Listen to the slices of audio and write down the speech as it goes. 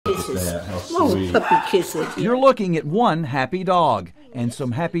kisses. How Oh, sweet. puppy kisses. You're looking at one happy dog and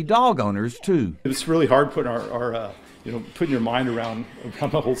some happy dog owners too. It's really hard putting putting your mind around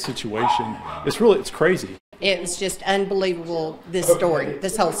the whole situation. It's crazy. It was just unbelievable, this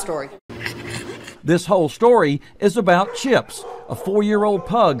whole story. This whole story is about Chips, a 4-year-old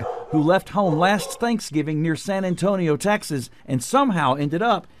pug who left home last Thanksgiving near San Antonio, Texas, and somehow ended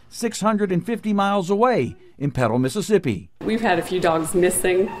up 650 miles away in Petal, Mississippi. We've had a few dogs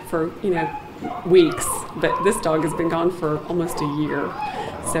missing for, weeks, but this dog has been gone for almost a year.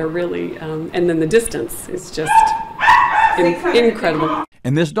 So really, and then the distance is just incredible.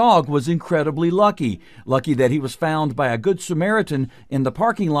 And this dog was incredibly lucky that he was found by a good Samaritan in the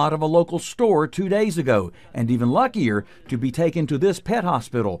parking lot of a local store 2 days ago, and even luckier to be taken to this pet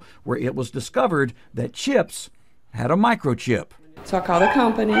hospital where it was discovered that Chips had a microchip. So I called the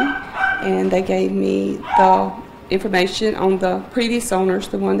company and they gave me the information on the previous owners,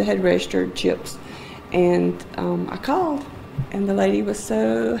 the one that had registered Chips. And I called and the lady was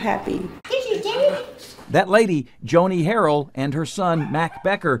so happy. That lady, Joni Harrell, and her son, Mac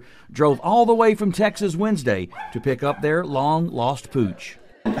Becker, drove all the way from Texas Wednesday to pick up their long-lost pooch.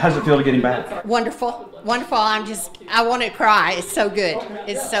 How does it feel to get him back? Wonderful, wonderful. I want to cry. It's so good.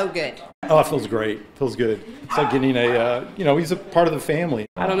 It's so good. Oh, it feels great. It feels good. It's like getting he's a part of the family.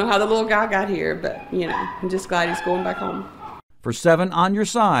 I don't know how the little guy got here, but, I'm just glad he's going back home. For 7 on Your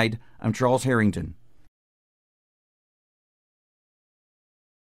Side, I'm Charles Harrington.